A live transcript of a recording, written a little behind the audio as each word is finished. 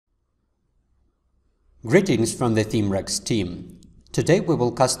Greetings from the ThemeRex team. Today we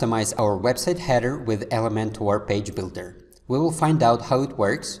will customize our website header with Elementor Page Builder. We will find out how it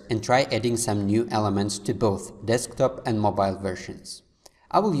works and try adding some new elements to both desktop and mobile versions.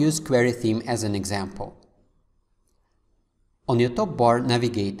 I will use Query Theme as an example. On your top bar,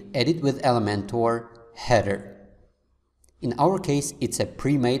 navigate Edit with Elementor Header. In our case, it's a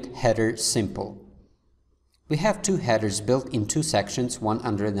pre-made header simple. We have two headers built in two sections, one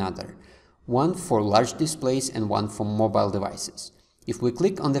under another. One for large displays and one for mobile devices. If we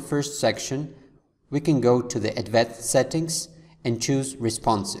click on the first section, we can go to the Advanced Settings and choose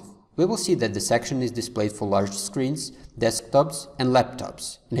Responsive. We will see that the section is displayed for large screens, desktops and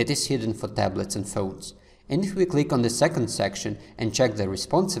laptops, and it is hidden for tablets and phones. And if we click on the second section and check the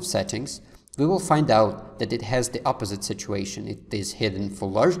responsive settings, we will find out that it has the opposite situation. It is hidden for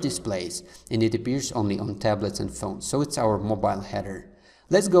large displays and it appears only on tablets and phones, so it's our mobile header.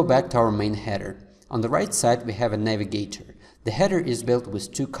 Let's go back to our main header. On the right side we have a navigator. The header is built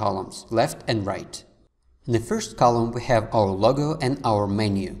with two columns, left and right. In the first column we have our logo and our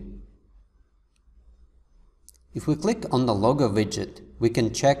menu. If we click on the logo widget, we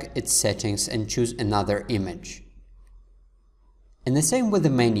can check its settings and choose another image. And the same with the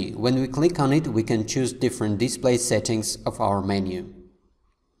menu. When we click on it, we can choose different display settings of our menu.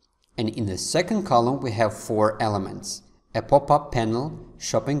 And in the second column we have four elements: a pop-up panel,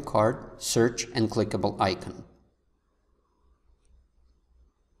 shopping cart, search and clickable icon.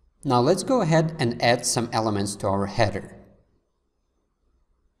 Now let's go ahead and add some elements to our header.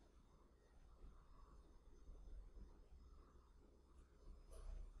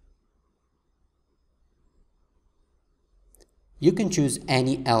 You can choose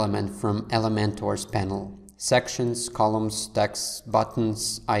any element from Elementor's panel: sections, columns, text,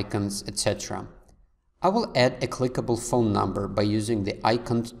 buttons, icons, etc. I will add a clickable phone number by using the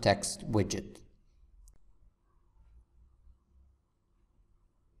iconed text widget.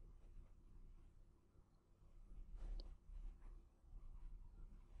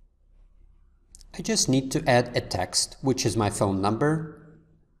 I just need to add a text, which is my phone number.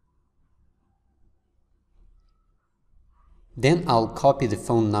 Then I'll copy the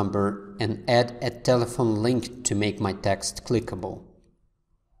phone number and add a telephone link to make my text clickable.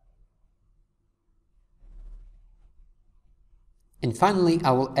 And finally,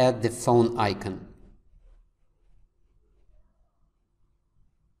 I will add the phone icon.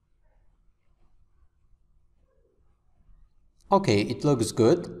 Okay, it looks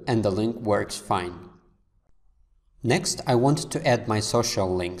good and the link works fine. Next, I want to add my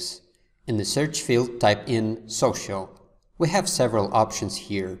social links. In the search field, type in social. We have several options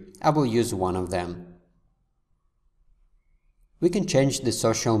here. I will use one of them. We can change the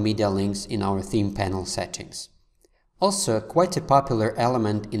social media links in our theme panel settings. Also, quite a popular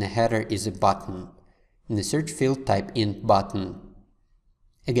element in a header is a button. In the search field, type in button.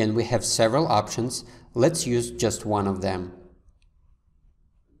 Again, we have several options. Let's use just one of them.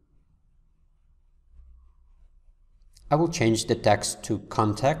 I will change the text to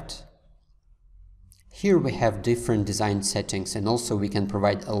contact. Here we have different design settings and also we can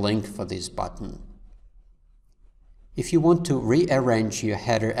provide a link for this button. If you want to rearrange your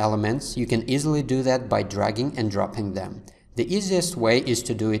header elements, you can easily do that by dragging and dropping them. The easiest way is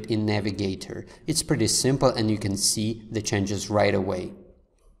to do it in Navigator. It's pretty simple and you can see the changes right away.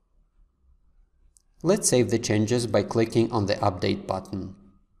 Let's save the changes by clicking on the Update button.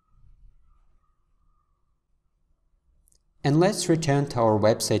 And let's return to our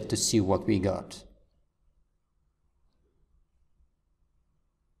website to see what we got.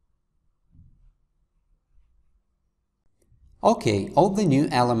 Okay, all the new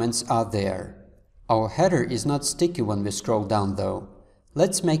elements are there. Our header is not sticky when we scroll down though.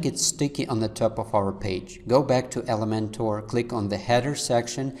 Let's make it sticky on the top of our page. Go back to Elementor, click on the header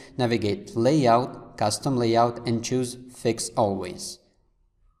section, navigate Layout, Custom Layout and choose Fix Always.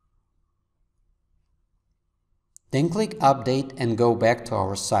 Then click Update and go back to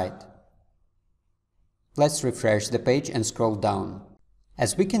our site. Let's refresh the page and scroll down.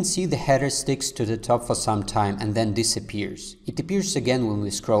 As we can see, the header sticks to the top for some time and then disappears. It appears again when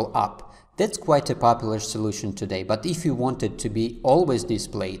we scroll up. That's quite a popular solution today, but if you want it to be always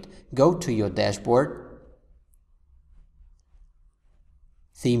displayed, go to your dashboard,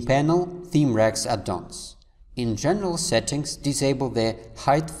 Theme Panel, ThemeRex Add-ons. In General Settings, disable the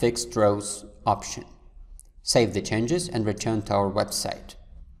Hide Fixed Rows option. Save the changes and return to our website.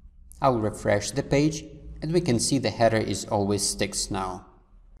 I'll refresh the page and we can see the header is always sticks now.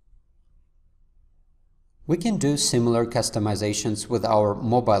 We can do similar customizations with our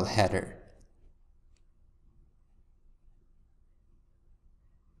mobile header.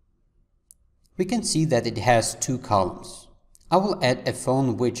 We can see that it has two columns. I will add a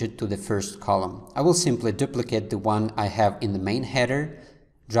phone widget to the first column. I will simply duplicate the one I have in the main header,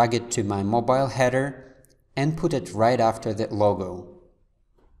 drag it to my mobile header, and put it right after the logo.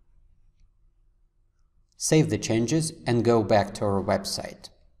 Save the changes and go back to our website.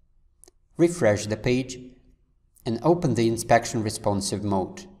 Refresh the page and open the inspection responsive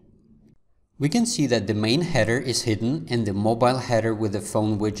mode. We can see that the main header is hidden and the mobile header with the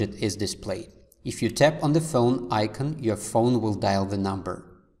phone widget is displayed. If you tap on the phone icon, your phone will dial the number.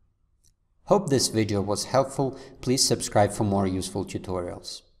 Hope this video was helpful. Please subscribe for more useful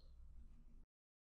tutorials.